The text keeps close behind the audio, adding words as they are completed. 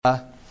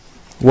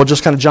We'll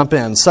just kind of jump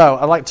in. So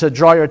I'd like to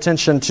draw your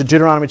attention to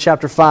Deuteronomy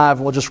chapter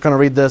 5. We'll just kind of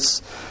read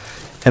this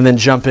and then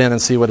jump in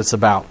and see what it's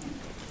about.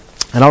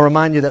 And I'll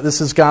remind you that this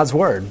is God's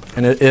Word,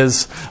 and it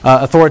is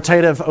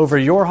authoritative over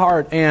your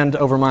heart and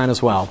over mine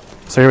as well.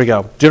 So here we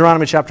go.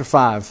 Deuteronomy chapter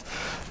 5,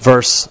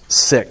 verse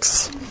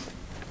 6.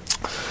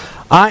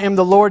 I am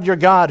the Lord your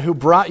God who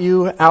brought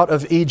you out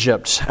of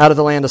Egypt, out of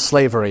the land of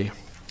slavery.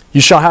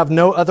 You shall have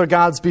no other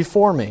gods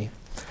before me.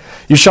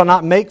 You shall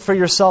not make for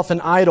yourself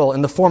an idol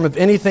in the form of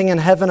anything in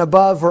heaven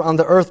above or on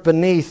the earth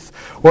beneath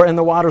or in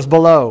the waters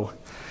below.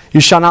 You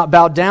shall not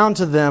bow down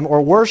to them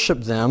or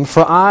worship them,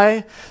 for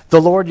I,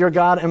 the Lord your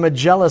God, am a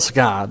jealous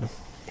God,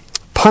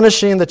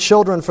 punishing the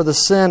children for the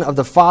sin of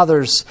the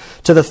fathers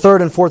to the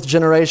third and fourth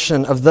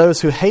generation of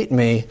those who hate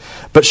me,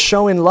 but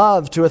showing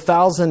love to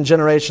 1,000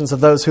 generations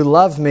of those who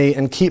love me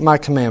and keep my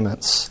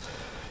commandments.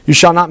 You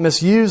shall not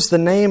misuse the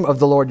name of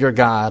the Lord your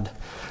God,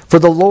 for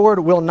the Lord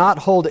will not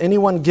hold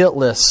anyone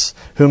guiltless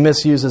who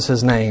misuses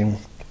His name.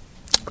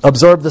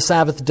 Observe the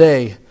Sabbath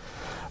day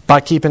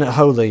by keeping it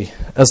holy,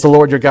 as the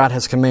Lord your God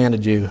has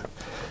commanded you.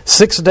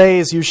 6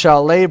 days you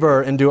shall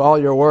labor and do all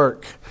your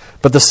work,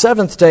 but the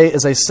seventh day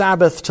is a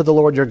Sabbath to the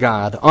Lord your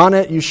God. On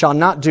it you shall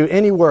not do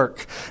any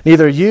work,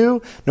 neither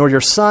you, nor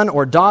your son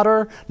or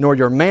daughter, nor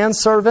your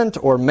manservant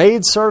or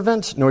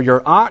maidservant, nor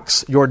your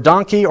ox, your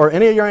donkey, or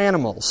any of your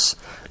animals,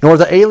 nor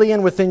the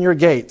alien within your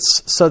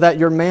gates, so that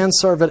your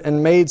manservant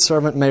and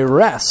maidservant may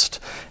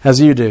rest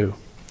as you do.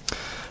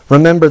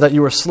 Remember that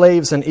you were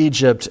slaves in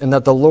Egypt, and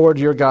that the Lord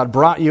your God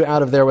brought you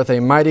out of there with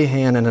a mighty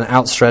hand and an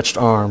outstretched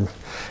arm.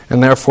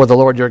 And therefore the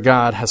Lord your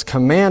God has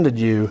commanded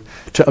you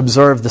to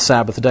observe the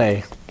Sabbath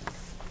day.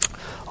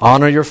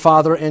 Honor your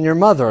father and your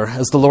mother,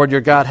 as the Lord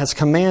your God has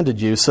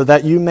commanded you, so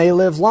that you may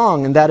live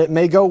long, and that it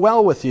may go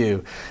well with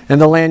you in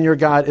the land your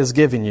God is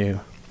giving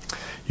you.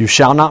 You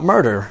shall not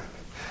murder.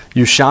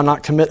 You shall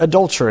not commit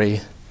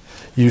adultery.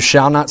 You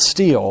shall not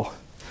steal.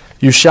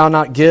 You shall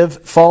not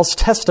give false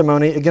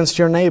testimony against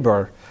your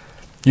neighbor.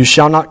 You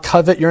shall not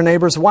covet your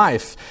neighbor's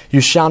wife.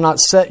 You shall not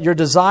set your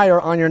desire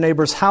on your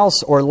neighbor's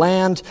house or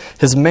land,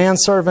 his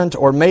manservant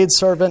or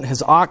maidservant,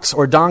 his ox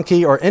or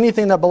donkey, or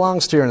anything that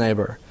belongs to your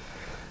neighbor.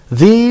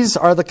 These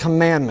are the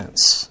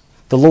commandments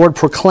the Lord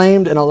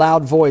proclaimed in a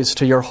loud voice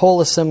to your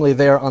whole assembly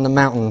there on the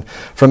mountain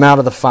from out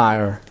of the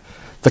fire,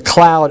 the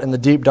cloud and the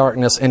deep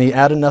darkness, and He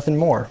added nothing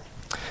more.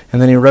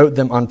 And then He wrote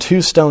them on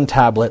 2 stone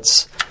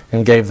tablets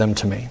and gave them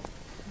to me.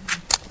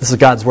 This is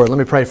God's Word. Let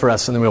me pray for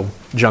us and then we'll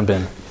jump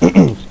in.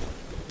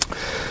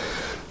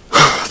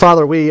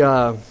 Father, we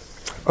are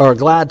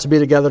glad to be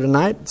together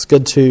tonight. It's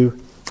good to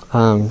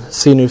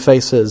see new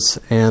faces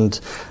and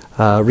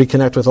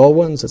reconnect with old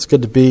ones. It's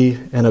good to be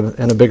in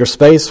a bigger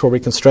space where we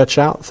can stretch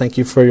out. Thank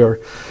you for your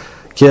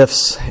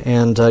gifts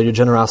and your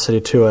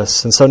generosity to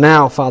us. And so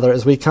now, Father,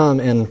 as we come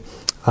and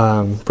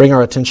bring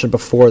our attention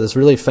before this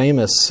really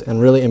famous and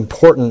really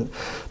important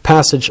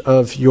passage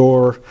of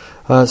your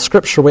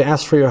Scripture, we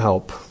ask for your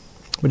help.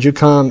 Would you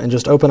come and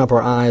just open up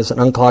our eyes and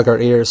unclog our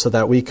ears so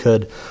that we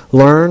could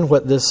learn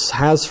what this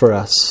has for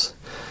us?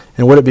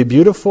 And would it be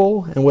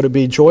beautiful, and would it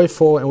be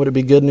joyful, and would it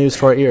be good news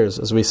to our ears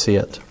as we see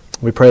it?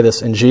 We pray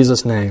this in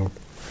Jesus' name.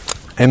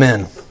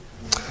 Amen.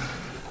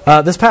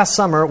 This past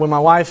summer, when my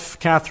wife,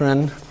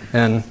 Catherine,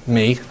 and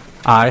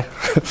I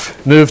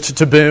moved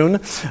to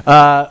Boone,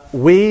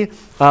 we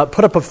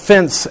put up a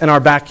fence in our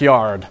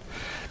backyard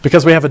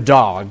because we have a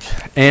dog.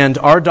 And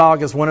our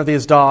dog is one of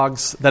these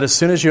dogs that as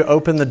soon as you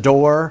open the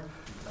door,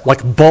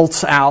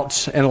 bolts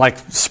out and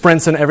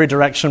sprints in every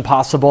direction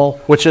possible,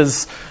 which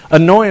is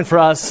annoying for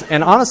us.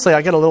 And honestly,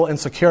 I get a little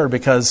insecure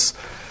because,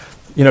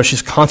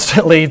 she's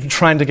constantly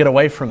trying to get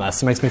away from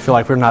us. It makes me feel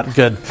like we're not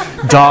good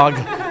dog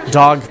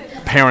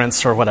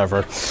parents or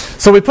whatever.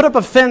 So we put up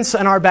a fence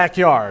in our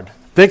backyard.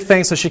 Big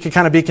thing so she could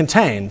kind of be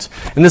contained.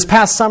 And this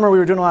past summer we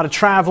were doing a lot of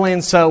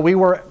traveling, so we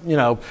were,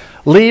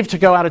 leave to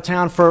go out of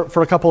town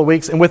for a couple of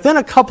weeks. And within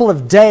a couple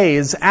of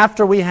days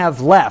after we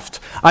have left,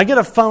 I get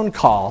a phone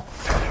call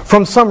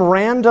from some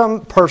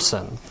random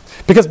person.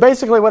 Because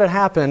basically what had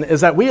happened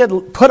is that we had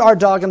put our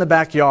dog in the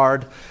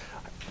backyard,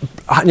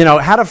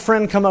 had a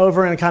friend come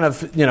over and kind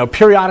of,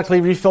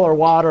 periodically refill her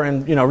water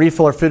and,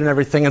 refill her food and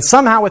everything. And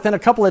somehow within a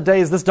couple of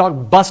days, this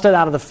dog busted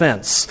out of the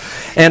fence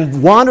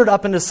and wandered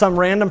up into some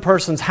random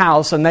person's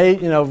house, and they,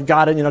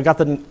 got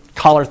the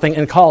collar thing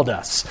and called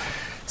us.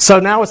 So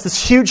now it's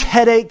this huge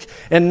headache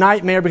and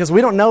nightmare because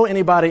we don't know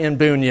anybody in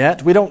Boone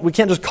yet. We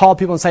can't just call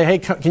people and say, hey,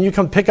 can you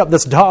come pick up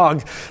this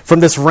dog from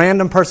this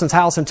random person's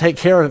house and take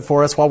care of it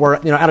for us while we're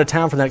out of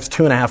town for the next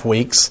 2.5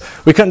 weeks.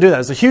 We couldn't do that. It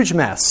was a huge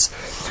mess.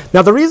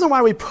 Now the reason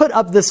why we put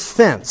up this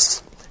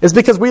fence is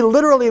because we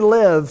literally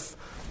live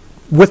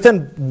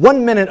within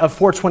 1 minute of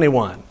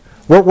 421.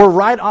 We're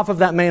right off of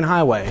that main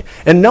highway.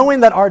 And knowing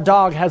that our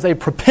dog has a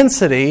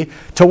propensity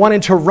to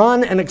wanting to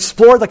run and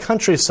explore the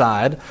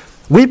countryside,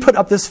 we put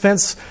up this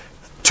fence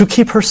to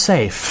keep her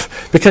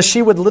safe because she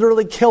would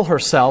literally kill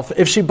herself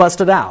if she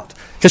busted out.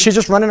 because she's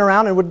just running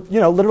around and would,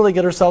 literally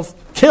get herself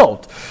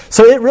killed.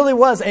 So it really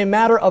was a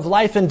matter of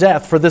life and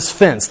death for this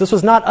fence. This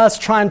was not us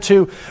trying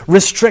to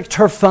restrict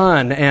her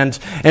fun and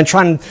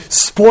try and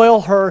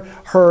spoil her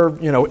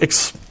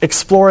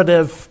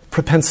explorative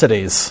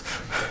propensities.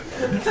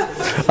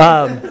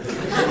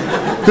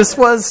 This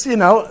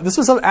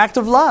was an act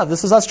of love.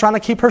 This is us trying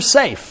to keep her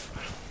safe.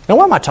 Now,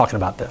 why am I talking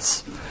about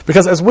this?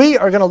 Because as we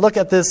are going to look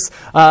at this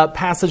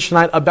passage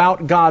tonight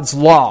about God's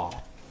law,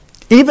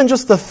 even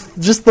just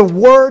the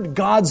word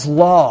God's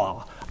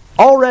law,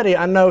 already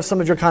I know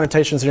some of your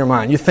connotations in your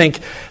mind. You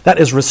think that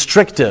is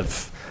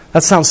restrictive.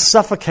 That sounds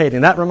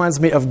suffocating. That reminds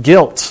me of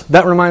guilt.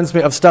 That reminds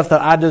me of stuff that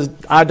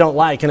I don't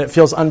like, and it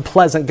feels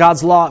unpleasant.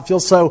 God's law, it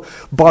feels so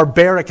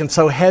barbaric and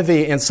so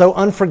heavy and so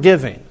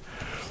unforgiving.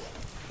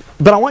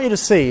 But I want you to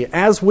see,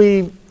 as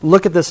we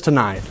look at this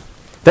tonight,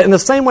 that in the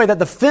same way that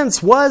the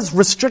fence was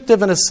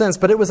restrictive in a sense,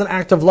 but it was an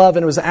act of love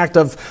and it was an act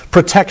of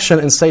protection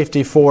and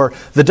safety for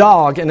the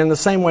dog, and in the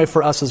same way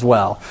for us as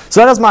well.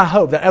 So that is my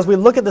hope, that as we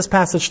look at this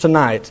passage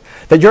tonight,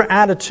 that your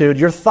attitude,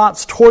 your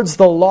thoughts towards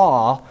the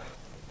law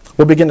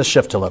will begin to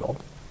shift a little.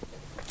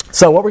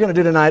 So what we're going to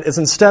do tonight is,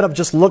 instead of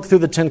just look through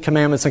the Ten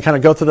Commandments and kind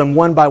of go through them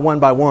one by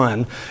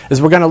one, is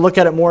we're going to look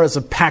at it more as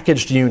a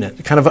packaged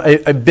unit, kind of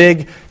a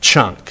big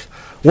chunk.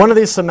 One of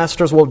these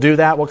semesters we'll do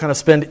that. We'll kind of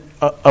spend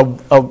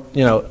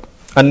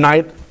a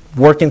night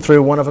working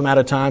through one of them at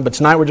a time. But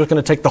tonight we're just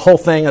going to take the whole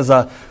thing as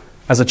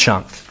a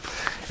chunk.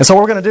 And so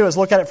what we're going to do is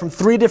look at it from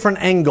three different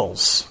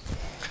angles.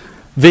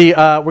 We're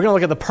going to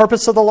look at the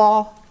purpose of the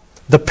law,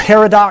 the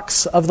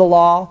paradox of the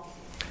law,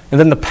 and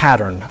then the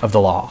pattern of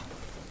the law.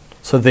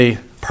 So the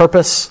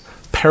purpose,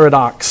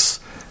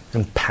 paradox,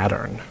 and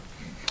pattern.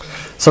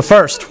 So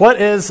first,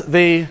 what is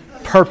the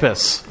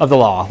purpose of the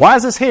law? Why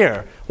is this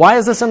here? Why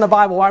is this in the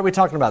Bible? Why are we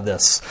talking about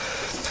this?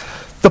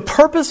 The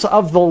purpose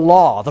of the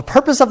law, the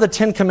purpose of the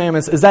Ten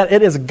Commandments, is that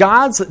it is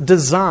God's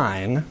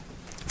design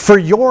for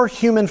your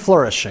human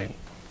flourishing.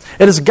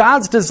 It is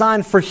God's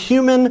design for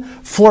human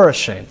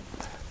flourishing.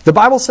 The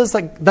Bible says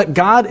that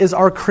God is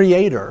our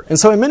creator. And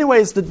so in many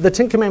ways, the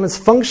Ten Commandments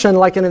function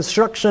like an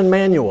instruction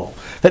manual.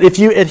 That if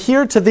you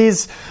adhere to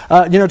these,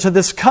 to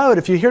this code,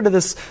 if you adhere to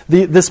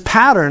this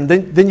pattern,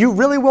 then you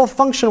really will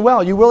function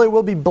well. You really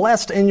will be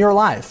blessed in your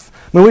life.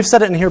 I mean, we've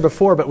said it in here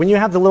before, but when you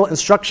have the little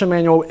instruction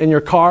manual in your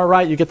car,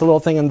 right, you get the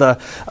little thing in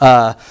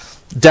the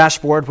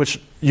dashboard,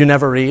 which you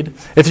never read.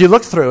 If you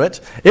look through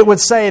it, it would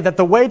say that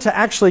the way to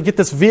actually get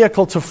this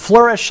vehicle to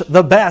flourish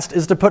the best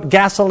is to put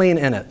gasoline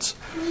in it.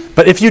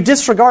 But if you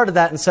disregarded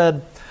that and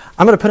said,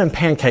 I'm going to put in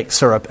pancake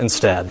syrup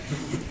instead,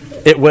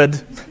 it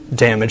would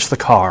damage the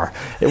car.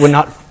 It would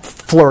not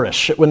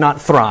flourish. It would not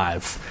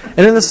thrive.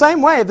 And in the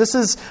same way, this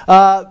is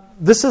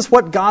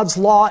what God's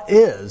law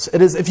is.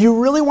 It is, if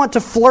you really want to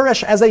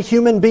flourish as a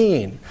human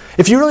being,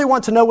 if you really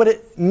want to know what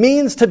it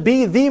means to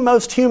be the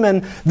most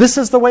human, this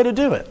is the way to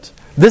do it.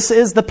 This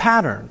is the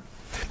pattern.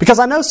 Because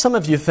I know some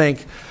of you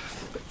think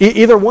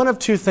either one of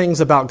two things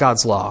about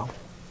God's law.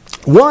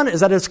 One is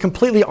that it's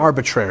completely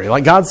arbitrary.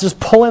 Like God's just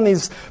pulling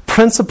these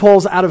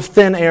principles out of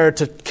thin air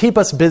to keep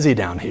us busy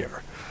down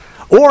here.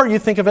 Or you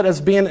think of it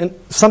as being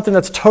something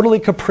that's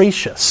totally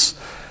capricious.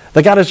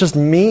 That God is just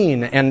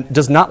mean and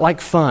does not like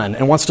fun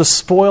and wants to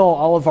spoil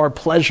all of our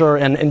pleasure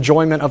and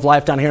enjoyment of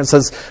life down here and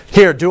says,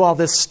 here, do all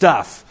this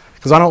stuff.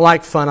 Because I don't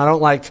like fun. I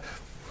don't like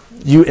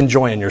you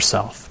enjoying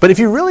yourself. But if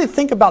you really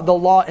think about the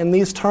law in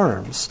these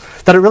terms,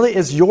 that it really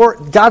is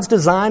God's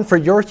design for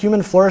your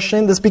human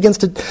flourishing, this begins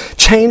to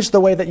change the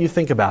way that you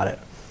think about it.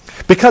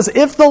 Because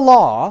if the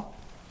law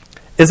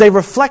is a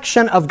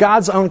reflection of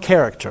God's own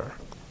character,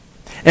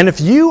 and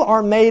if you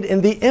are made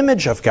in the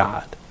image of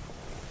God,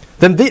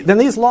 then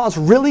these laws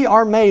really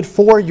are made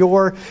for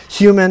your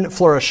human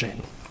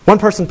flourishing. One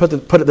person put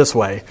it this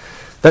way,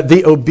 that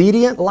the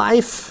obedient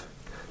life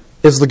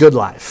is the good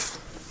life.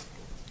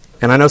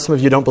 And I know some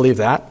of you don't believe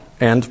that,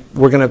 and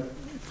we're going to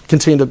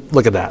continue to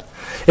look at that.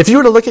 If you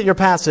were to look at your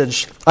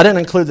passage, I didn't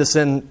include this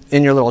in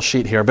your little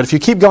sheet here, but if you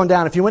keep going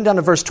down, if you went down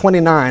to verse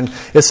 29,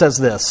 it says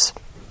this,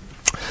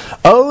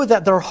 "Oh,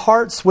 that their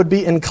hearts would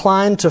be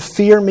inclined to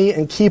fear me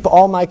and keep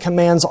all my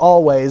commands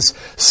always,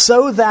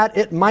 so that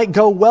it might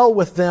go well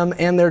with them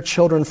and their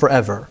children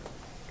forever."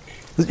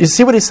 You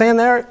see what he's saying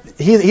there?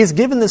 He's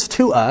given this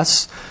to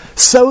us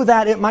so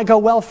that it might go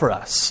well for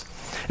us.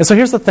 And so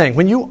here's the thing.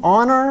 When you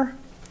honor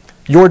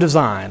your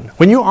design,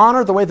 when you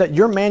honor the way that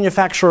your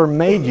manufacturer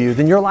made you,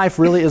 then your life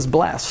really is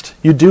blessed.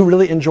 You do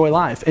really enjoy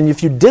life. And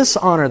if you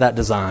dishonor that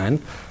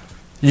design,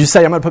 you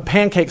say, I'm going to put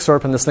pancake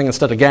syrup in this thing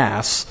instead of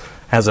gas,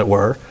 as it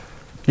were,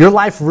 your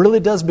life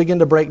really does begin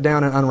to break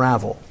down and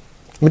unravel.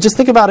 I mean, just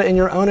think about it in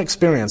your own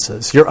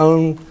experiences, your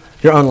own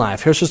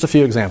life. Here's just a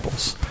few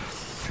examples.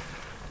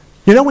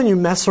 You know when you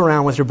mess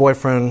around with your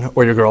boyfriend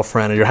or your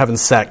girlfriend or you're having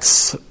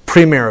sex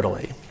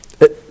premaritally,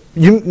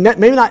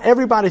 maybe not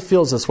everybody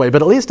feels this way,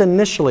 but at least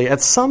initially,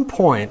 at some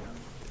point,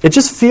 it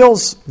just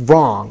feels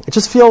wrong. You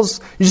just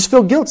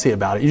feel guilty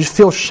about it. You just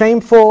feel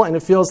shameful, and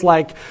it feels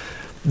like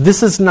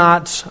this is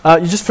not,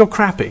 you just feel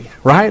crappy,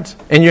 right?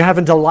 And you're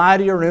having to lie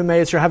to your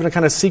roommates, you're having to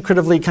kind of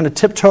secretively kind of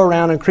tiptoe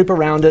around and creep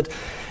around it.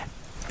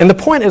 And the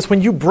point is,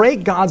 when you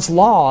break God's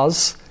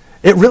laws,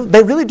 they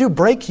really do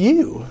break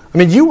you. I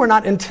mean, you were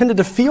not intended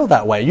to feel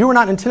that way. You were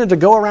not intended to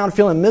go around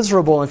feeling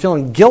miserable and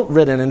feeling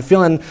guilt-ridden and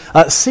feeling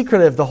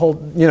secretive the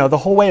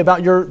whole way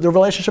about the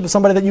relationship with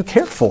somebody that you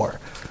care for.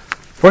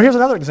 Or here's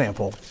another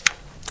example.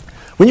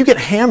 When you get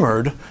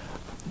hammered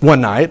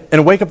one night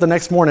and wake up the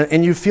next morning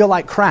and you feel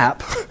like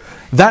crap,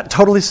 that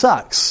totally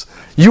sucks.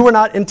 You were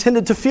not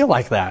intended to feel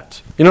like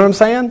that. You know what I'm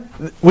saying?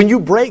 When you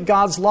break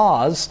God's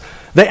laws,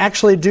 they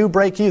actually do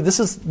break you. This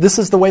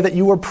is the way that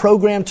you were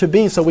programmed to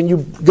be, so when you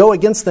go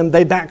against them,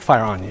 they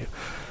backfire on you.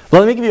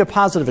 Well, let me give you a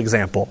positive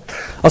example.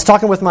 I was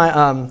talking with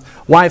my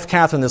wife,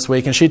 Catherine, this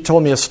week, and she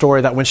told me a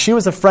story that when she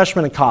was a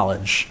freshman in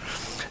college,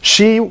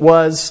 she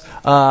was,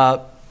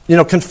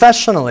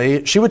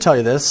 confessionally, she would tell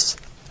you this,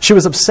 she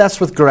was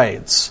obsessed with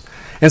grades.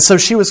 And so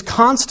she was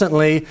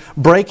constantly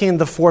breaking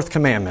the fourth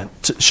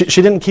commandment.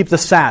 She didn't keep the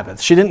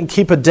Sabbath. She didn't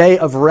keep a day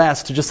of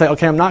rest to just say,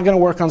 okay, I'm not going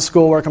to work on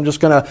schoolwork. I'm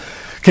just going to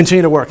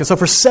continue to work. And so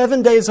for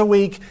 7 days a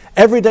week,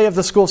 every day of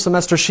the school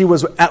semester, she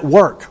was at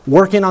work,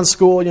 working on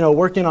school,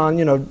 working on,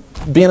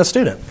 being a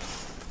student,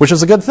 which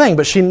was a good thing.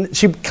 But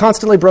she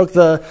constantly broke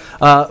the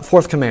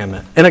fourth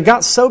commandment. And it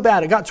got so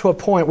bad, it got to a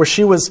point where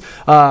she was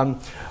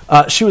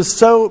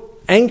so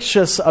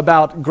anxious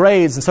about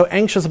grades and so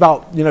anxious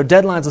about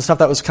deadlines and stuff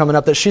that was coming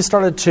up that she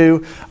started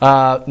to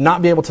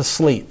not be able to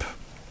sleep.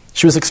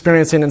 She was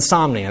experiencing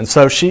insomnia, and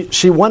so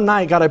she one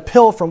night got a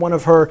pill from one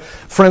of her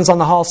friends on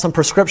the hall, some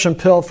prescription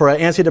pill for an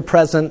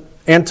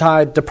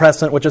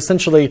antidepressant, which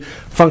essentially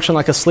functioned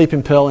like a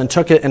sleeping pill, and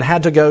took it and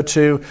had to go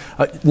to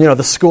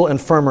the school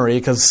infirmary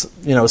because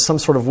some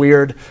sort of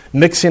weird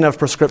mixing of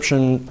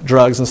prescription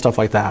drugs and stuff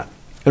like that.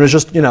 It was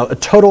just a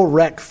total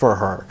wreck for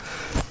her.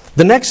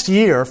 The next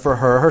year for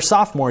her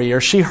sophomore year,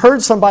 she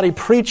heard somebody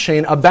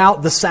preaching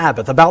about the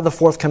Sabbath, about the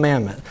fourth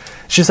commandment.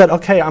 She said,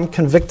 okay, I'm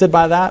convicted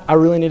by that. I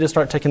really need to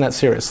start taking that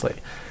seriously.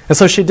 And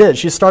so she did.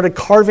 She started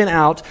carving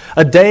out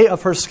a day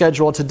of her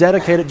schedule to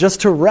dedicate it just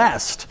to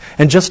rest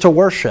and just to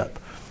worship.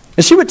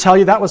 And she would tell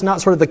you that was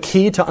not sort of the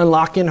key to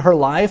unlocking her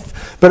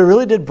life, but it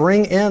really did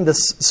bring in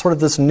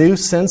this new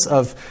sense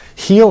of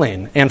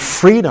healing and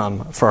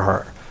freedom for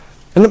her.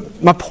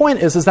 And my point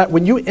is that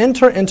when you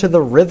enter into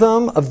the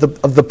rhythm of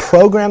the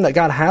program that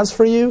God has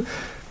for you,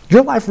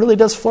 your life really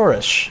does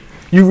flourish.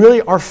 You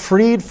really are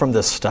freed from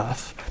this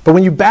stuff. But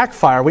when you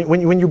backfire,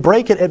 when you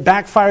break it, it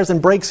backfires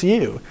and breaks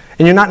you.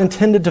 And you're not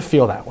intended to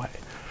feel that way.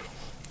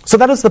 So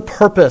that is the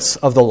purpose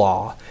of the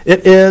law.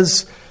 It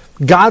is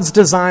God's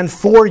design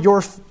for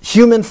your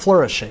human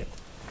flourishing.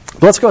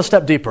 But let's go a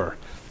step deeper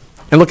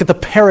and look at the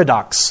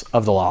paradox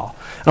of the law.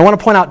 And I want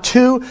to point out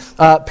two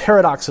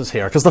paradoxes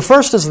here, because the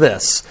first is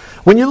this.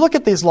 When you look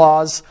at these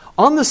laws,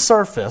 on the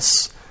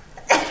surface,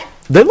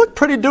 they look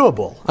pretty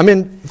doable. I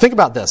mean, think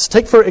about this.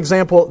 Take, for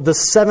example, the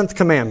seventh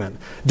commandment.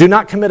 Do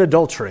not commit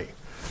adultery.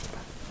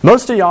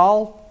 Most of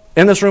y'all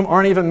in this room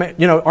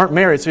aren't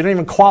married, so you don't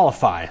even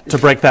qualify to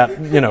break that,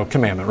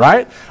 commandment,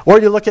 right?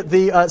 Or you look at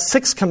the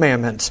sixth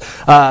commandment.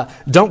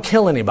 Don't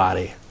kill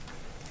anybody.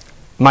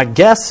 My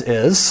guess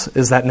is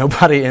that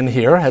nobody in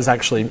here has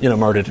actually,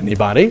 murdered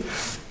anybody.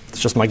 It's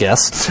just my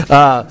guess.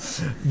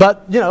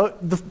 But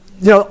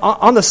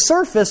on the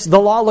surface, the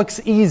law looks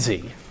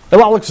easy. The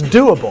law looks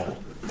doable.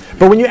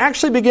 But when you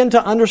actually begin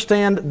to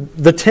understand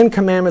the Ten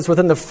Commandments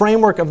within the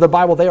framework of the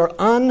Bible, they are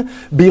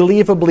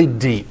unbelievably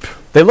deep.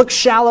 They look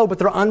shallow, but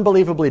they're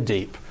unbelievably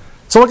deep.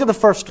 So look at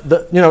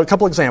a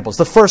couple examples.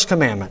 The first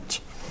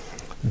commandment: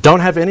 don't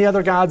have any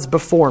other gods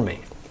before me.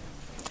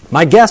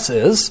 My guess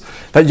is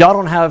that y'all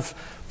don't have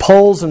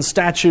poles and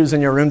statues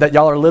in your room that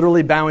y'all are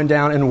literally bowing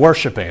down and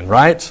worshiping,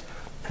 right?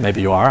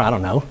 Maybe you are, I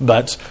don't know.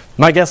 But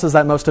my guess is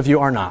that most of you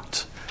are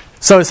not.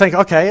 So it's saying,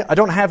 okay, I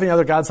don't have any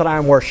other gods that I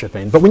am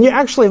worshiping. But when you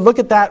actually look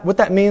at that, what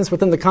that means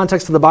within the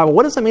context of the Bible,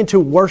 what does it mean to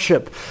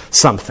worship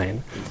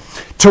something?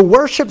 To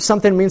worship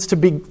something means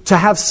to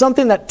have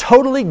something that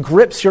totally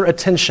grips your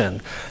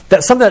attention,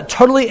 that something that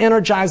totally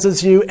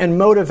energizes you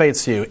and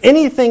motivates you.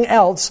 Anything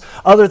else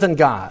other than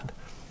God.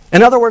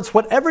 In other words,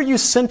 whatever you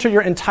center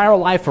your entire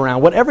life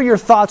around, whatever your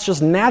thoughts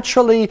just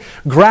naturally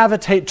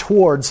gravitate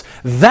towards,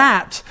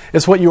 that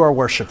is what you are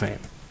worshiping.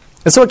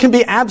 And so it can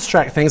be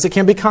abstract things, it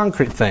can be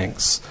concrete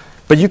things.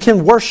 But you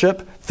can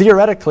worship,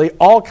 theoretically,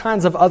 all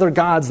kinds of other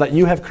gods that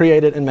you have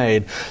created and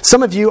made.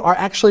 Some of you are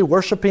actually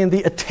worshiping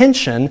the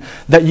attention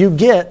that you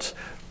get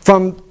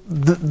from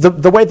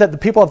the way that the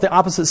people of the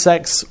opposite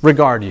sex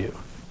regard you.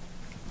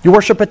 You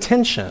worship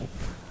attention.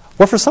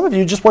 Or for some of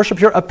you just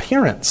worship your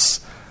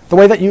appearance. The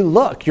way that you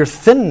look, your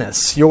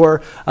thinness,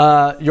 your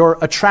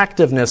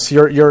attractiveness,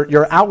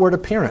 your outward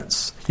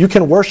appearance. You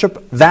can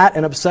worship that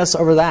and obsess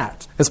over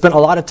that and spend a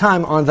lot of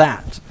time on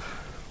that.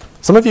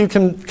 Some of you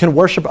can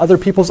worship other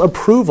people's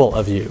approval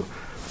of you.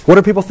 What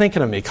are people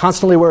thinking of me?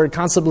 Constantly worried,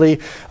 constantly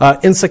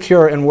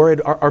insecure and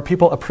worried, are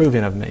people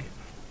approving of me?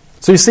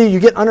 So you see, you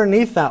get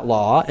underneath that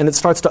law and it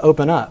starts to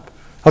open up.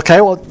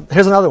 Okay, well,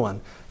 here's another one.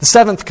 The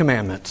seventh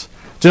commandment.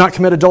 Do not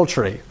commit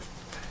adultery.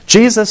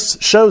 Jesus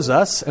shows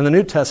us in the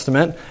New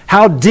Testament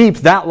how deep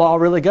that law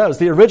really goes.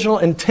 The original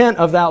intent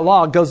of that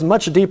law goes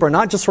much deeper,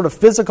 not just sort of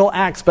physical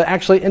acts, but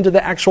actually into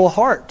the actual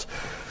heart.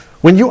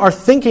 When you are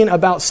thinking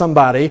about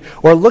somebody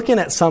or looking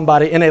at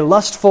somebody in a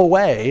lustful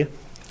way,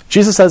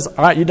 Jesus says,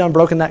 all right, you done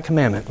broken that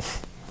commandment.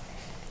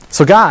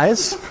 So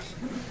guys,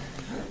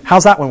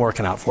 how's that one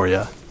working out for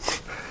you?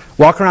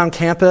 Walk around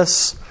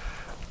campus,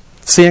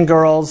 seeing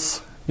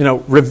girls,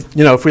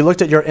 if we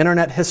looked at your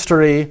internet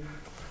history,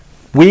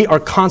 we are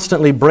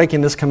constantly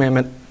breaking this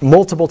commandment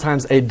multiple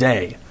times a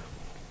day.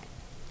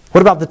 What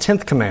about the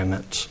 10th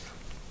commandment?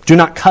 Do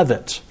not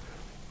covet.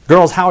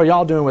 Girls, how are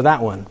y'all doing with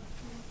that one?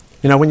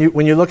 When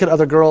you look at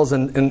other girls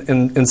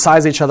and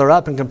size each other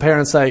up and compare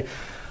and say,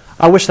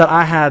 I wish that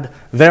I had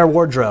their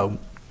wardrobe.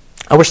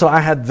 I wish that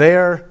I had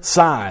their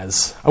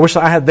size. I wish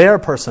that I had their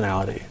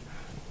personality.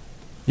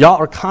 Y'all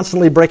are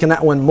constantly breaking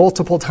that one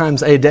multiple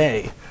times a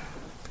day.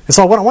 And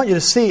so what I want you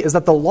to see is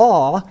that the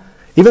law,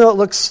 even though it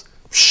looks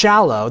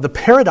shallow, the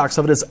paradox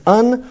of it is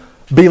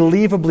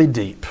unbelievably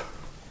deep.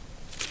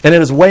 And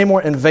it is way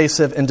more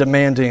invasive and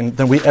demanding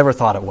than we ever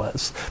thought it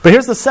was. But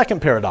here's the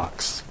second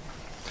paradox.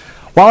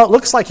 While it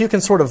looks like you can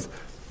sort of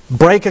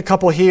break a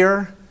couple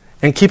here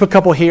and keep a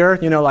couple here,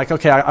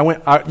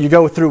 you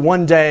go through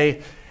one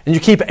day and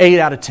you keep 8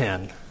 out of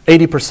 10,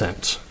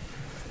 80%.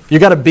 You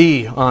got a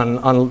B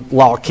on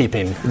law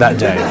keeping that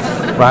day,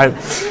 right?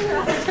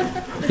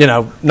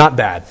 Not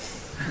bad.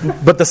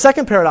 But the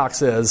second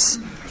paradox is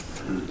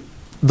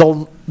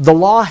the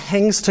law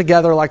hangs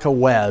together like a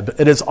web.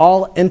 It is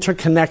all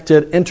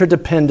interconnected,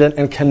 interdependent,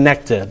 and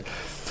connected.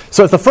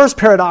 So if the first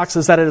paradox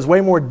is that it is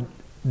way more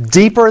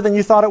deeper than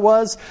you thought it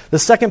was, the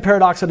second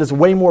paradox is it is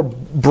way more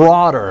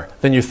broader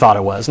than you thought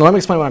it was. Now let me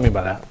explain what I mean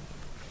by that.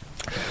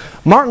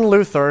 Martin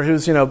Luther,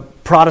 who's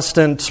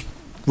Protestant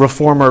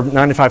reformer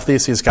 95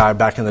 Theses guy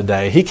back in the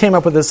day, he came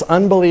up with this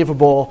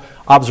unbelievable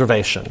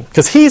observation.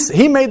 Because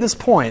he made this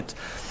point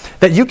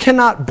that you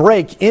cannot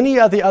break any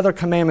of the other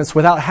commandments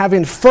without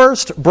having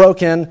first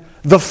broken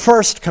the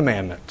first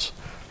commandment.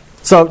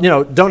 So,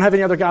 don't have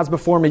any other gods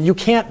before me. You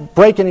can't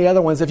break any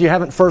other ones if you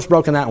haven't first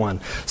broken that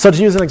one. So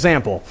to use an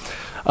example,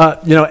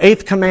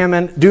 8th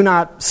commandment, do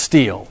not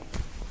steal.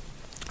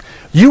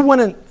 You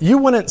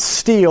wouldn't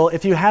steal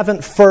if you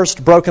haven't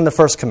first broken the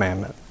first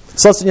commandment.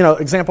 So let's,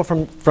 example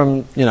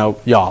from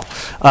y'all.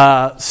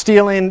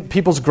 Stealing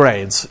people's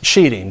grades,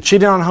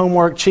 cheating on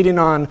homework, cheating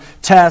on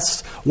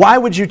tests. Why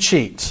would you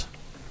cheat?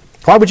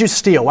 Why would you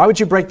steal? Why would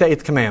you break the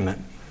 8th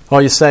commandment?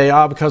 Well, you say,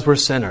 because we're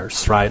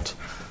sinners, right?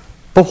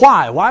 But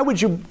why? Why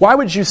would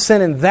you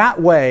sin in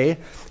that way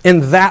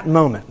in that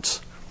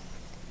moment?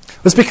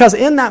 It's because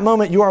in that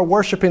moment you are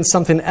worshiping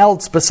something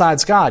else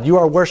besides God. You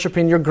are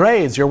worshiping your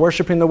grades. You're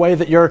worshiping the way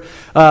that your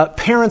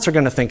parents are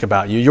going to think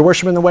about you. You're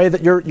worshiping the way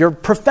that your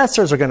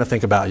professors are going to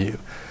think about you.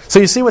 So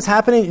you see what's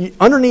happening?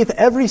 Underneath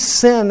every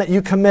sin that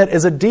you commit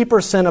is a deeper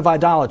sin of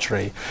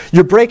idolatry.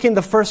 You're breaking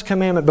the first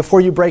commandment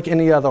before you break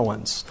any other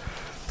ones.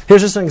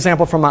 Here's just an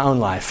example from my own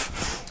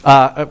life.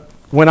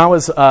 When I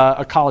was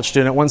a college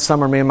student, one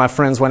summer me and my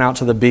friends went out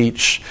to the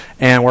beach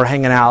and we're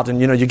hanging out. And,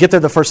 you get there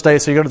the first day,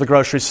 so you go to the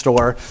grocery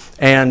store.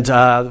 And,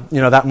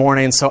 that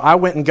morning, so I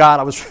went and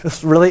I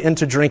was really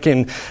into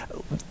drinking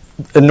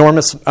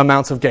enormous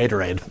amounts of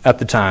Gatorade at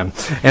the time.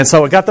 And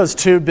so I got those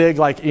two big,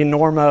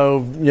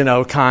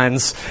 Enormo,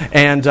 kinds.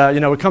 And,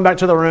 we come back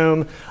to the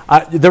room.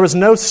 There was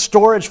no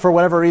storage for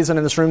whatever reason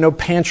in this room, no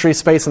pantry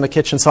space in the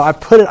kitchen. So I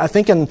put it, I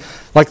think, in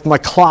my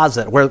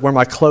closet where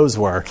my clothes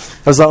were.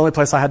 That was the only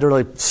place I had to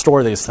really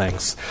store these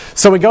things.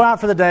 So we go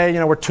out for the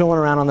day, we're tooling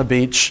around on the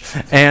beach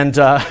and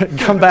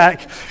come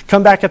back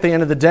at the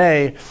end of the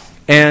day.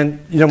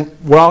 And,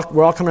 we're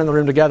all coming in the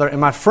room together. And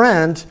my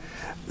friend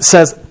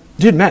says,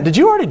 dude, Matt, did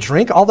you already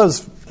drink all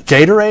those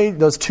Gatorade,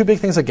 those two big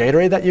things of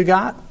Gatorade that you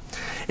got?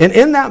 And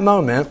in that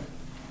moment,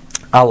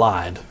 I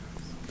lied.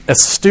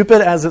 As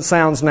stupid as it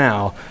sounds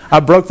now, I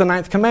broke the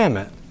 9th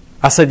commandment.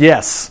 I said,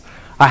 yes,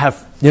 I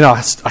have,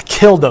 I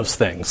killed those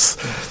things.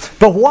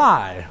 But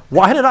why?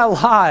 Why did I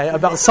lie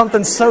about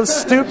something so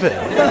stupid?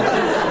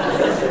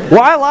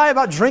 Why lie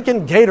about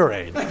drinking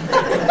Gatorade?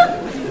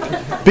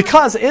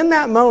 Because in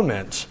that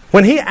moment,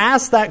 when he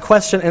asked that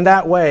question in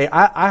that way,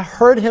 I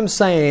heard him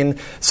saying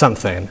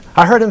something.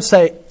 I heard him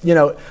say,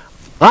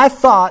 I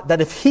thought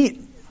that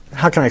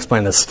how can I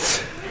explain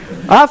this?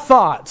 I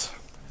thought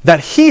that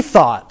he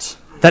thought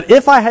that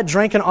if I had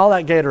drinking all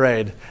that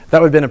Gatorade,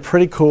 that would have been a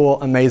pretty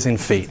cool, amazing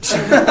feat.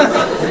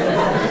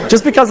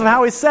 Just because of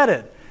how he said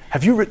it.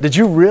 Did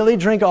you really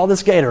drink all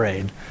this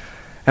Gatorade?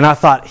 And I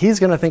thought, he's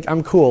going to think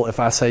I'm cool if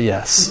I say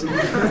yes.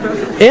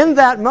 In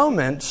that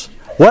moment,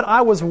 what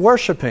I was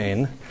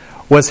worshiping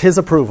was his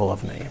approval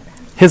of me,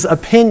 his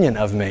opinion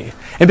of me.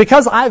 And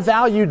because I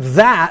valued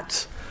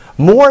that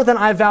more than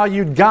I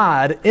valued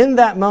God, in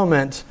that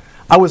moment,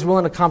 I was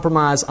willing to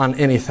compromise on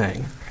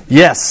anything.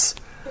 Yes,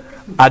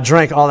 I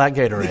drank all that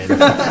Gatorade.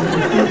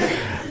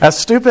 As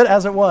stupid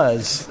as it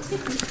was.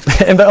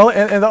 And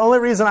the only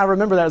reason I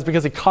remember that is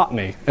because he caught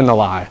me in the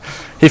lie.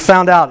 He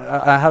found out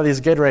I have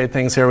these Gatorade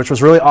things here, which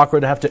was really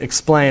awkward to have to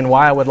explain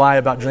why I would lie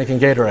about drinking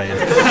Gatorade.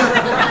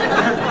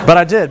 But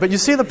I did. But you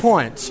see the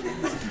point,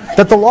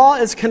 that the law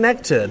is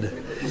connected.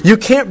 You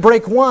can't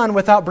break one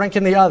without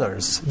breaking the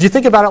others. Do you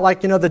think about it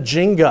like, the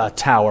Jenga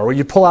tower, where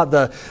you pull out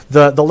the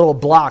little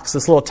blocks,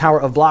 this little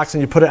tower of blocks,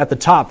 and you put it at the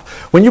top.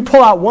 When you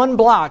pull out one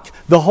block,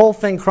 the whole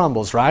thing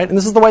crumbles, right? And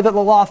this is the way that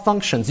the law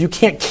functions. You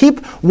can't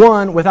keep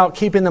one without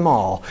keeping them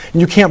all.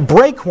 And you can't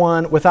break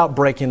one without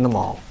breaking them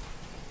all.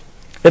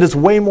 It is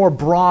way more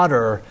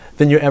broader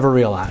than you ever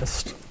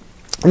realized.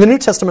 And the New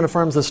Testament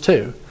affirms this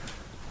too.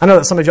 I know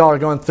that some of y'all are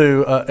going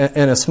through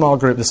in a small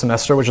group this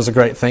semester, which is a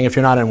great thing. If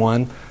you're not in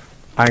one,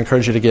 I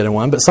encourage you to get in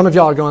one. But some of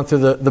y'all are going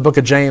through the book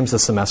of James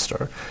this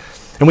semester.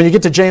 And when you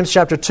get to James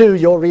chapter 2,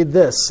 you'll read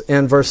this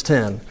in verse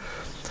 10.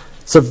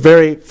 It's a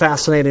very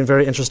fascinating,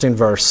 very interesting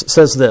verse. It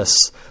says this,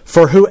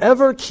 "For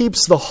whoever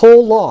keeps the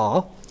whole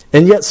law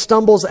and yet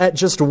stumbles at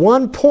just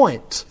one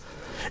point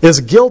is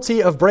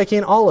guilty of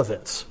breaking all of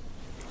it."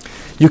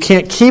 You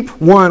can't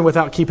keep one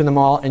without keeping them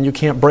all, and you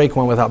can't break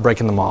one without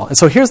breaking them all. And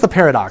so here's the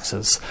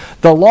paradoxes.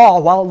 The law,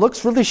 while it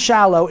looks really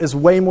shallow, is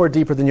way more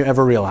deeper than you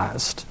ever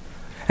realized.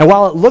 And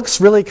while it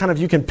looks really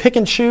you can pick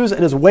and choose,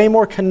 it is way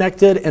more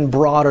connected and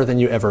broader than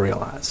you ever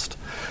realized.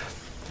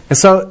 And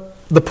so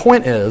the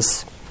point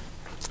is,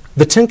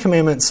 the Ten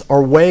Commandments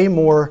are way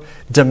more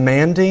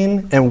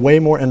demanding and way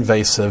more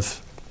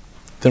invasive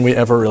than we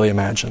ever really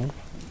imagined.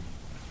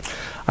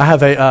 I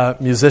have a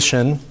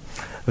musician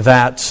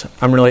that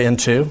I'm really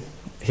into.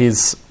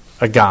 He's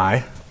a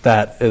guy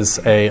that is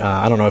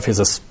I don't know if he's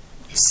a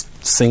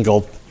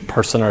single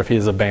person or if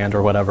he's a band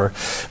or whatever,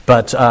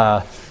 but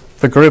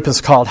the group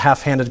is called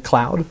Half-Handed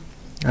Cloud.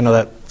 I know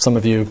that some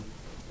of you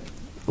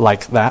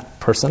like that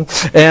person.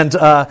 And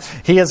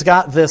he has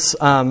got this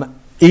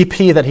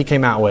EP that he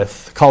came out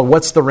with called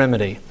What's the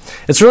Remedy?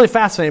 It's really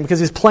fascinating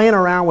because he's playing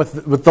around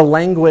with the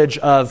language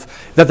of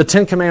that the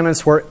Ten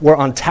Commandments were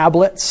on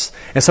tablets.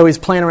 And so he's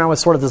playing around with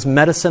sort of this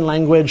medicine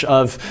language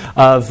of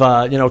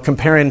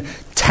comparing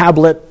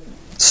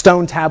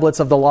stone tablets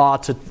of the law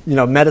to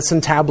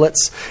medicine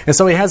tablets. And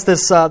so he has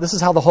this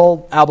is how the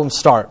whole album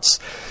starts.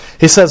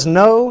 He says,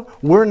 "No,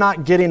 we're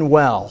not getting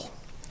well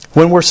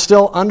when we're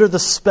still under the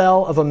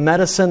spell of a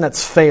medicine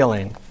that's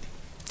failing.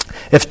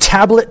 If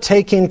tablet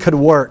taking could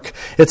work,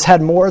 it's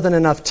had more than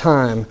enough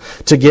time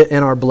to get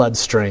in our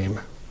bloodstream."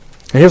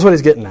 And here's what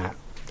he's getting at.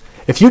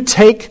 If you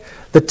take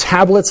the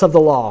tablets of the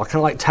law, kind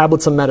of like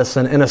tablets of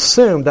medicine, and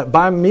assume that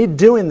by me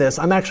doing this,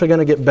 I'm actually going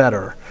to get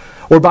better,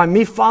 or by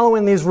me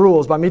following these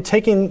rules, by me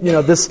taking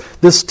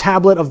this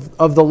tablet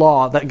of the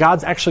law, that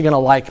God's actually going to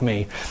like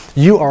me,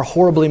 you are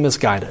horribly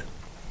misguided.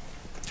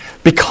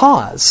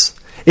 Because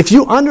if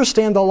you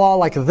understand the law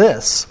like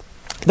this,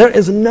 there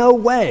is no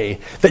way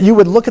that you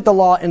would look at the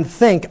law and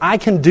think, I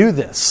can do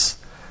this.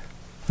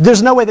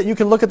 There's no way that you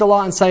can look at the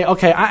law and say,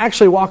 okay, I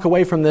actually walk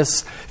away from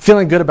this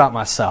feeling good about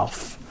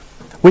myself.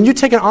 When you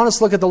take an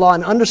honest look at the law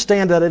and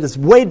understand that it is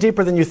way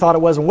deeper than you thought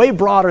it was, and way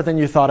broader than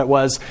you thought it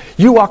was,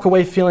 you walk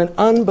away feeling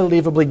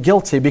unbelievably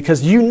guilty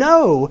because you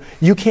know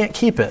you can't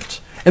keep it.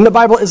 And the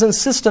Bible is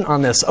insistent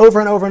on this over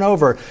and over and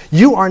over.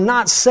 You are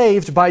not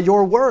saved by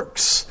your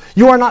works.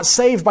 You are not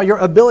saved by your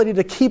ability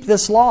to keep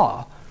this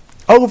law.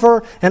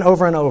 Over and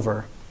over and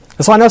over.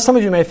 And so I know some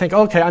of you may think,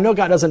 okay, I know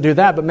God doesn't do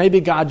that, but maybe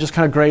God just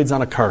kind of grades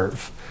on a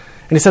curve.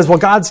 And he says, well,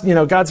 God's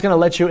going to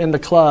let you in the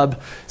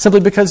club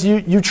simply because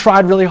you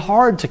tried really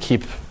hard to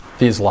keep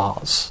these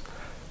laws.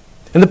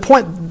 And the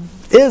point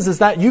is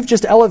that you've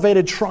just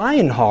elevated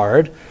trying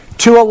hard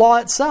to a law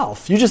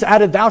itself. You just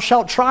added thou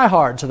shalt try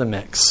hard to the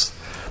mix.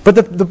 But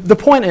the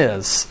point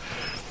is,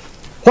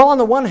 while on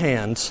the one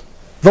hand,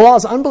 the law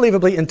is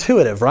unbelievably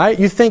intuitive, right?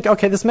 You think,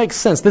 okay, this makes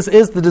sense. This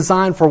is the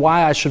design for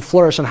why I should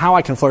flourish and how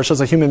I can flourish as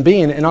a human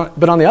being.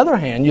 But on the other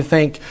hand, you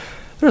think,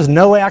 there's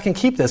no way I can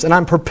keep this, and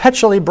I'm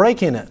perpetually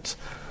breaking it.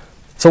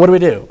 So what do we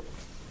do?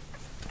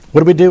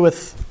 What do we do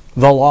with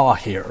the law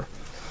here?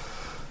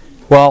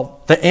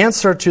 Well, the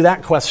answer to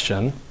that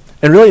question,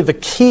 and really the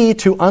key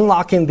to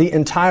unlocking the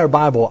entire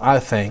Bible, I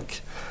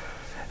think,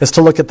 is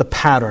to look at the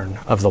pattern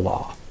of the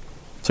law.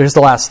 So here's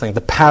the last thing,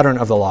 the pattern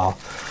of the law.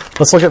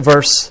 Let's look at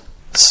verse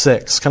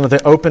 6, kind of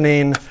the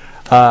opening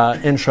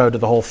intro to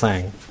the whole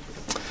thing.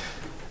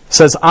 It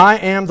says, I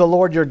am the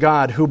Lord your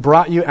God who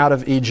brought you out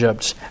of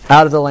Egypt,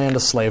 out of the land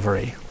of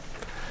slavery.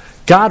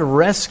 God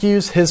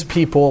rescues His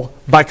people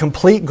by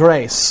complete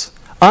grace.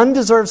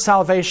 Undeserved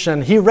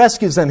salvation, He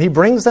rescues them. He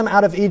brings them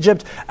out of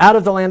Egypt, out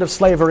of the land of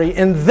slavery,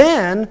 and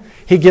then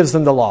He gives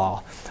them the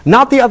law.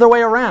 Not the other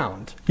way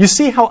around. You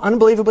see how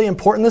unbelievably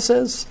important this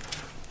is?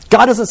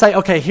 God doesn't say,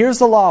 okay, here's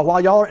the law while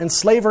y'all are in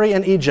slavery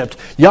in Egypt.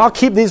 Y'all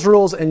keep these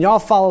rules and y'all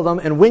follow them,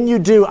 and when you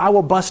do, I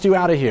will bust you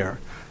out of here.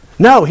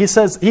 No, He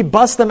says He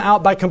busts them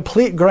out by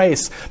complete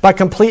grace, by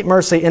complete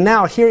mercy. And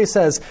now here He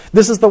says,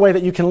 this is the way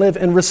that you can live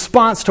in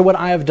response to what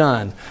I have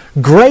done.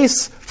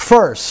 Grace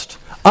first,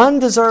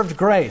 undeserved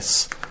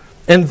grace,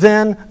 and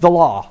then the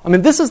law. I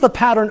mean, this is the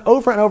pattern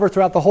over and over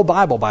throughout the whole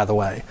Bible, by the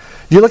way.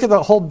 If you look at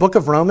the whole book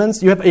of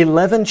Romans, you have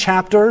 11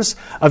 chapters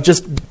of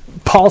just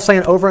Paul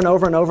saying over and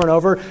over and over and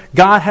over,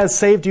 God has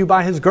saved you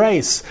by His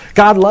grace.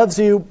 God loves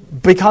you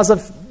because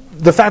of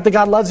the fact that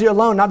God loves you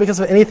alone, not because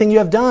of anything you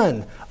have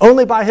done,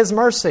 only by His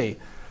mercy.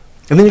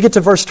 And then you get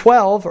to verse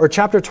 12, or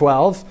chapter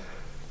 12,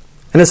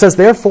 and it says,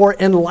 therefore,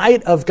 in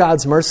light of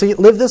God's mercy,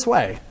 live this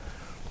way.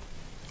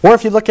 Or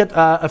if you look at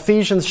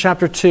Ephesians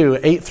chapter 2,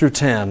 8 through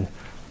 10,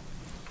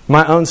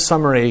 my own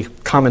summary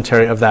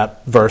commentary of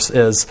that verse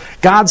is,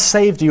 God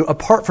saved you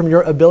apart from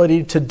your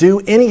ability to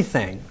do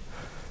anything.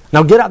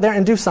 Now get out there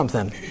and do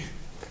something.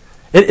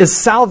 It is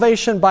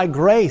salvation by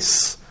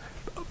grace,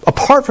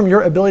 apart from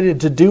your ability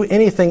to do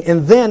anything.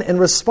 And then, in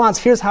response,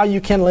 here's how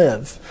you can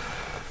live.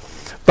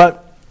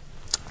 But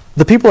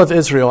the people of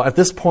Israel, at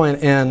this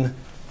point in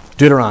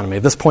Deuteronomy,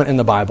 this point in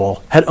the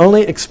Bible, had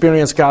only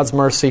experienced God's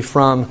mercy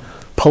from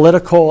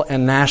political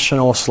and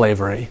national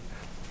slavery.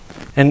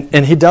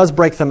 And He does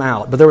break them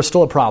out, but there was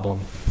still a problem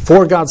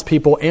for God's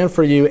people and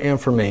for you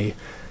and for me,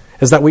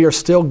 is that we are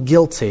still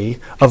guilty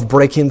of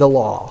breaking the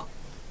law.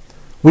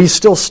 We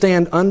still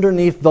stand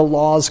underneath the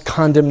law's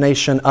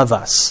condemnation of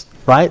us,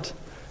 right?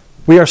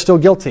 We are still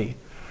guilty.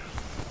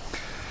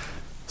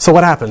 So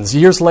what happens?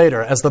 Years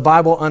later, as the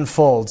Bible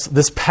unfolds,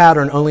 this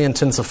pattern only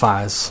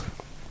intensifies.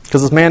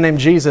 Because this man named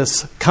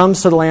Jesus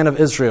comes to the land of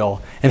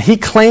Israel, and he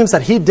claims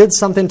that he did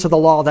something to the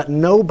law that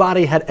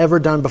nobody had ever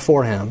done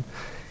before him.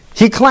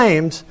 He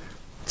claimed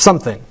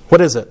something.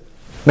 What is it?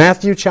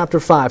 Matthew chapter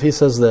 5, he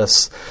says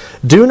this,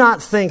 do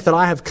not think that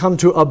I have come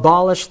to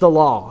abolish the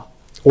law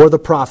or the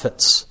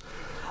prophets.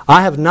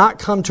 I have not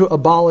come to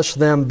abolish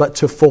them, but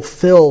to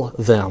fulfill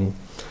them.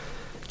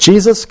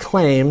 Jesus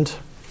claimed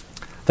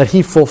that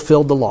He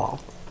fulfilled the law,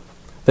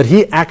 that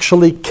He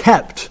actually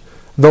kept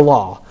the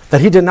law,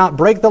 that He did not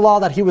break the law,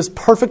 that He was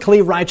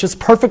perfectly righteous,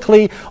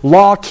 perfectly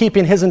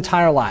law-keeping His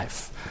entire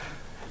life.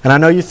 And I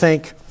know you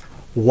think,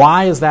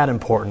 why is that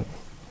important?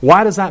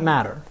 Why does that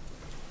matter?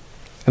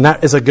 And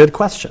that is a good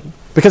question.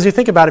 Because you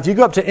think about it, if you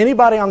go up to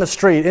anybody on the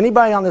street,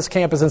 anybody on this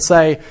campus and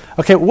say,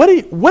 okay, what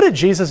did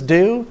Jesus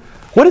do?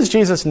 What is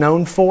Jesus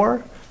known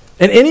for?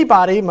 And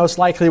anybody most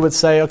likely would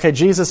say, okay,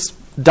 Jesus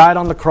died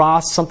on the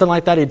cross, something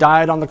like that. He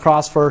died on the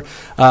cross for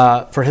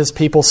His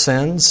people's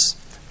sins.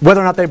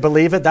 Whether or not they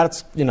believe it,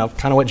 that's kind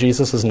of what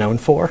Jesus is known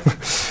for.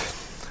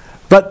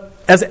 But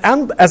as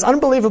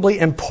unbelievably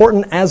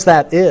important as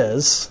that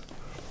is,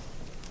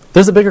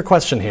 there's a bigger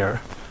question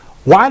here.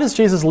 Why does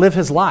Jesus live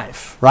His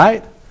life,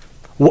 right?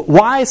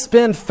 Why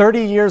spend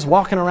 30 years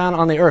walking around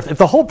on the earth? If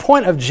the whole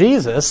point of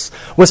Jesus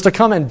was to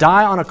come and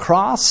die on a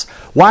cross,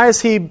 why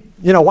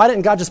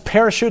didn't God just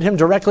parachute Him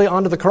directly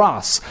onto the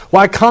cross?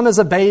 Why come as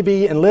a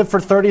baby and live for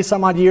 30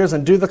 some odd years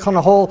and do the kind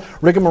of whole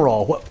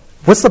rigmarole?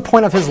 What's the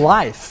point of His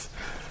life?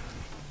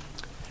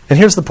 And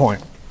here's the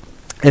point.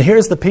 And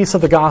here's the piece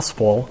of the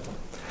gospel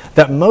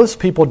that most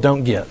people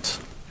don't get.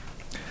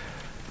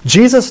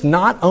 Jesus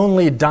not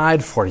only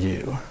died for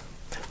you,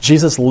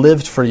 Jesus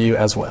lived for you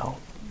as well.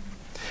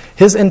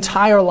 His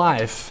entire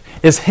life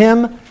is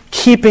Him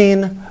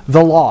keeping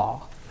the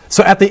law.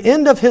 So at the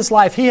end of His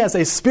life, He has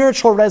a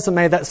spiritual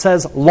resume that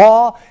says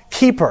law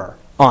keeper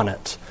on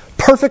it.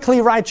 Perfectly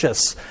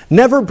righteous.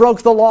 Never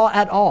broke the law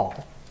at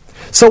all.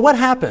 So what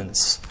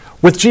happens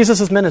with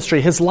Jesus'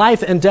 ministry, His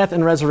life and death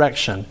and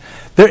resurrection?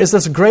 There is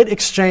this great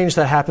exchange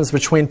that happens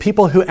between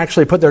people who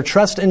actually put their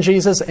trust in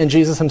Jesus and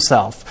Jesus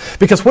Himself.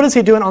 Because what is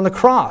He doing on the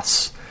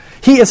cross?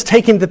 He is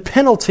taking the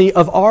penalty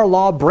of our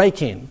law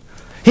breaking.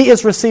 He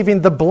is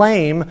receiving the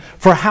blame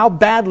for how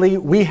badly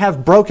we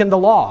have broken the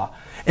law.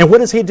 And what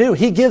does He do?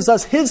 He gives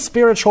us His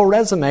spiritual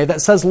resume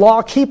that says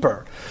law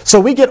keeper. So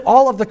we get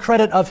all of the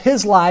credit of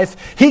His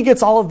life. He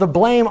gets all of the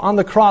blame on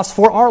the cross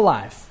for our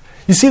life.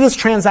 You see this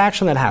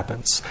transaction that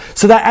happens.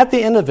 So that at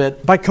the end of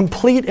it, by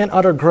complete and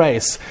utter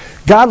grace,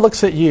 God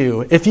looks at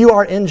you, if you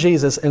are in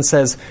Jesus, and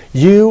says,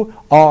 you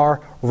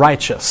are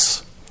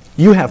righteous.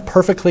 You have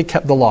perfectly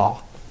kept the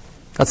law.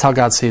 That's how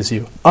God sees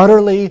you.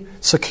 Utterly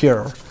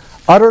secure.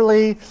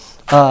 Utterly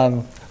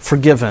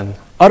forgiven.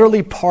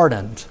 Utterly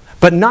pardoned.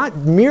 But not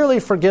merely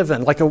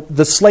forgiven, like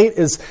the slate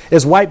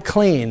is wiped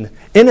clean.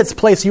 In its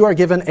place, you are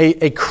given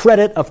a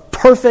credit of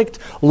perfect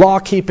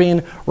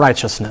law-keeping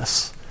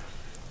righteousness.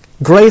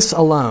 Grace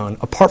alone,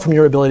 apart from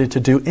your ability to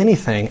do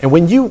anything. And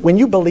when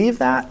you believe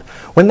that,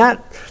 when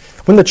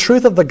the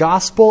truth of the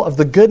gospel, of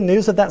the good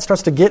news of that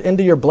starts to get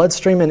into your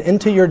bloodstream and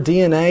into your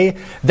DNA,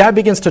 that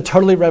begins to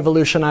totally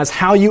revolutionize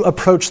how you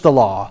approach the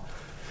law.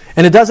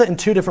 And it does it in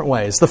two different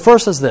ways. The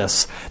first is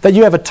this, that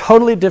you have a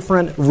totally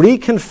different,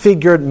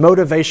 reconfigured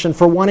motivation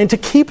for wanting to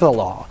keep the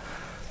law.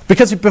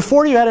 Because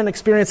before you had an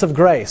experience of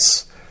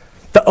grace,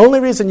 the only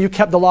reason you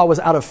kept the law was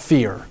out of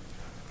fear.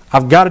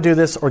 I've got to do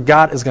this or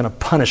God is going to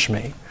punish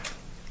me.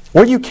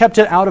 Or you kept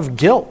it out of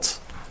guilt.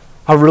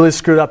 I really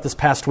screwed up this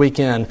past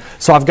weekend,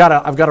 so I've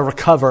got to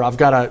recover. I've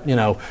got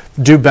to,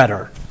 do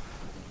better.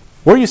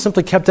 Or you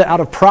simply kept it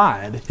out of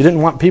pride. You didn't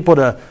want people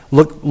to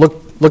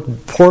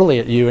look poorly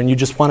at you, and you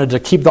just wanted to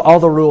keep all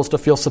the rules to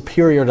feel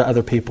superior to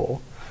other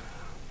people.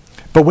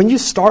 But when you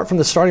start from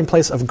the starting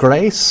place of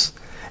grace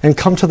and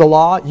come to the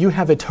law, you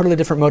have a totally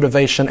different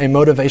motivation, a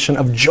motivation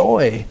of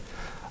joy,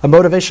 a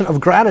motivation of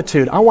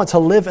gratitude. I want to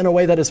live in a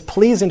way that is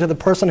pleasing to the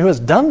person who has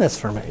done this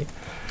for me.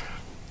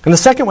 And the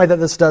second way that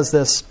this does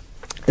this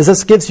is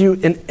this gives you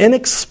an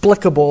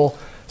inexplicable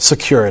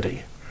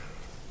security.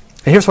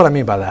 And here's what I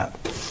mean by that.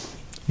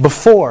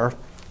 Before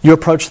you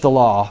approached the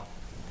law,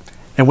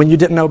 and when you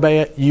didn't obey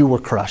it, you were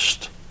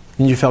crushed,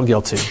 and you felt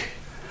guilty.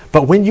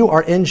 But when you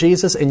are in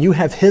Jesus and you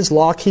have His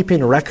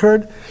law-keeping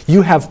record,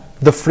 you have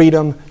the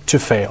freedom to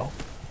fail.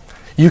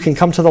 You can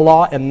come to the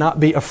law and not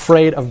be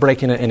afraid of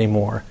breaking it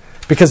anymore,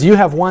 because you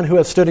have one who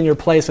has stood in your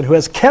place and who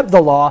has kept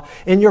the law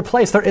in your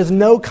place. There is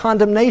no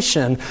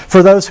condemnation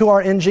for those who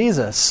are in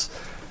Jesus.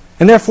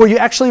 And therefore, you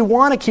actually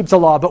want to keep the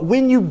law, but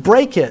when you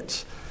break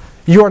it,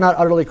 you are not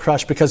utterly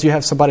crushed because you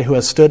have somebody who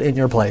has stood in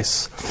your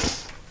place.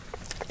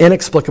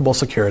 Inexplicable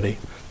security.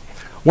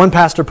 One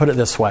pastor put it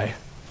this way: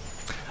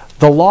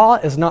 the law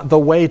is not the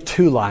way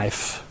to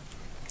life,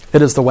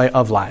 it is the way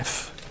of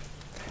life.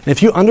 And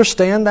if you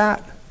understand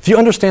that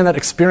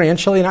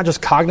experientially, not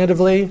just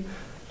cognitively,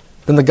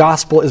 then the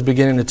gospel is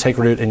beginning to take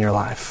root in your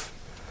life.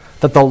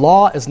 That the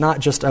law is not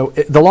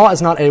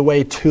a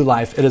way to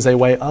life, it is a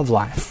way of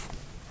life.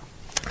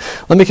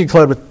 Let me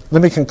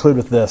conclude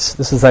with this.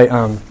 This is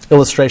a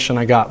illustration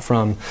I got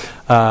from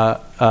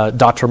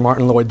Dr.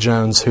 Martin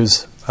Lloyd-Jones,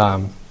 who's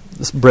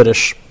this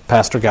British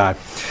pastor guy.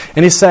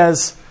 And he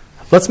says,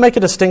 let's make a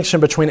distinction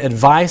between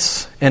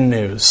advice and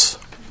news.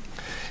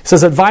 He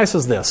says advice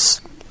is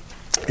this.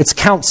 It's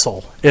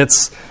counsel.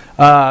 It's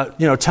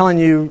telling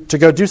you to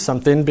go do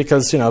something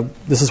because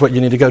this is what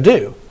you need to go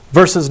do.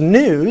 Versus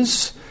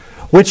news,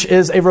 which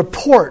is a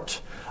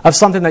report of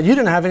something that you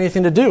didn't have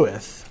anything to do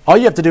with. All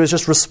you have to do is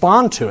just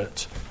respond to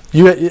it.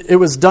 It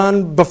was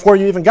done before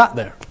you even got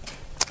there.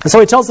 And so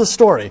he tells this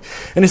story.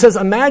 And he says,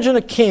 imagine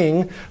a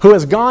king who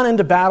has gone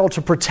into battle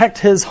to protect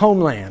his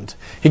homeland.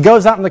 He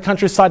goes out in the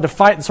countryside to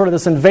fight sort of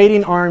this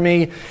invading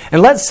army.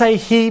 And let's say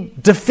he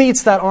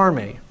defeats that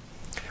army.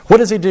 What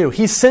does he do?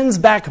 He sends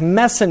back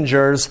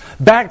messengers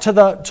back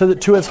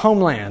to his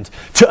homeland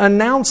to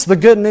announce the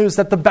good news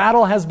that the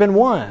battle has been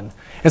won.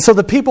 And so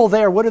the people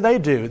there, what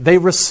do? They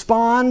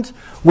respond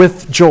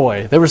with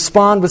joy. They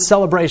respond with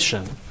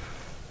celebration.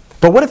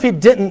 But what if he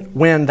didn't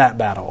win that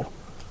battle?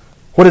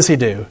 What does he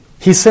do?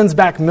 He sends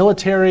back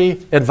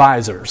military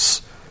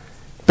advisors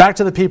back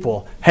to the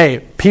people. Hey,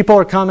 people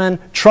are coming.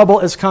 Trouble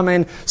is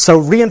coming. So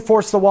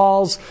reinforce the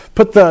walls.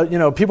 Put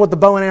the people with the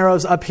bow and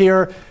arrows up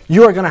here.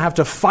 You are going to have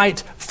to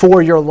fight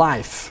for your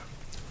life.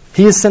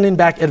 He is sending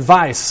back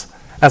advice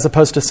as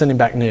opposed to sending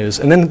back news.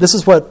 And then this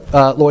is what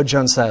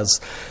Lloyd-Jones says.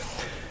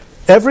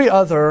 Every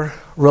other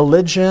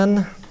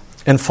religion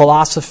and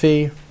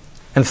philosophy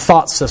and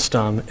thought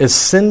system is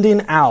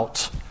sending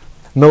out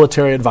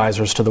military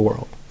advisors to the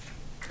world.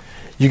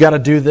 You got to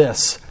do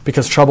this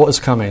because trouble is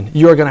coming.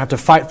 You are going to have to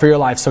fight for your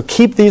life. So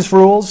keep these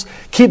rules,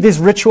 keep these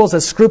rituals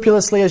as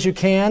scrupulously as you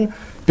can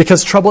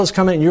because trouble is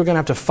coming and you're going to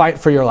have to fight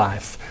for your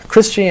life.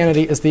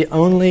 Christianity is the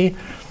only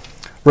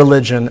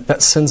religion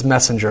that sends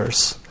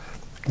messengers,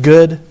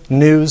 good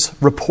news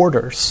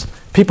reporters,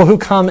 people who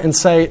come and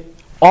say,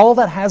 all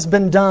that has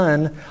been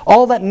done,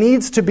 all that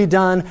needs to be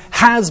done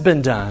has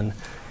been done.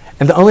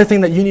 And the only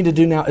thing that you need to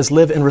do now is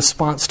live in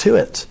response to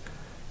it.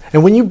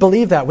 And when you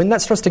believe that, when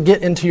that starts to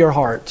get into your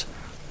heart,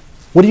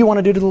 what do you want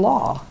to do to the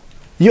law?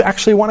 You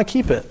actually want to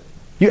keep it.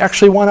 You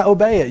actually want to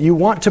obey it. You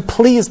want to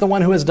please the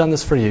one who has done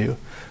this for you.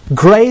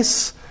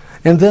 Grace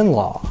and then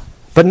law.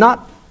 But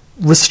not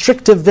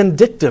restrictive,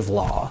 vindictive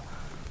law.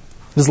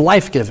 It is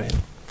life-giving.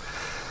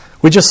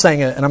 We just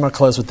sang it, and I'm going to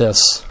close with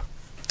this.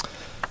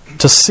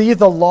 To see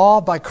the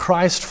law by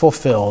Christ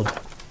fulfilled,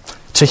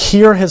 to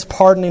hear His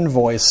pardoning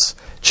voice,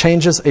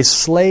 changes a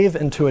slave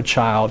into a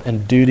child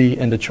and duty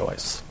into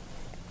choice.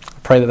 I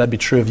pray that be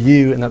true of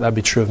you and that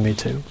be true of me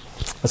too.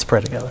 Let's pray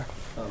together.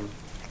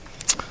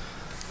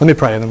 Let me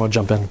pray and then we'll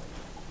jump in.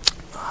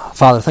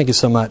 Father, thank you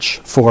so much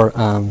for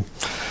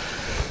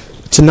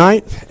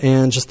tonight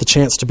and just the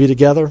chance to be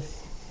together.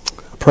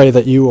 I pray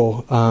that you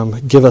will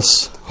give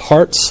us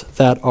hearts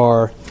that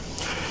are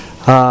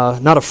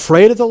not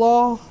afraid of the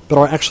law, but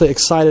are actually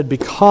excited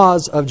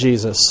because of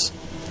Jesus.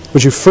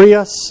 Would you free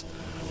us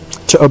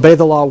to obey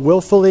the law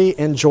willfully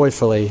and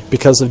joyfully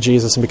because of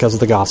Jesus and because of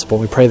the gospel?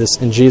 We pray this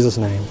in Jesus'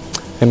 name.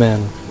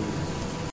 Amen.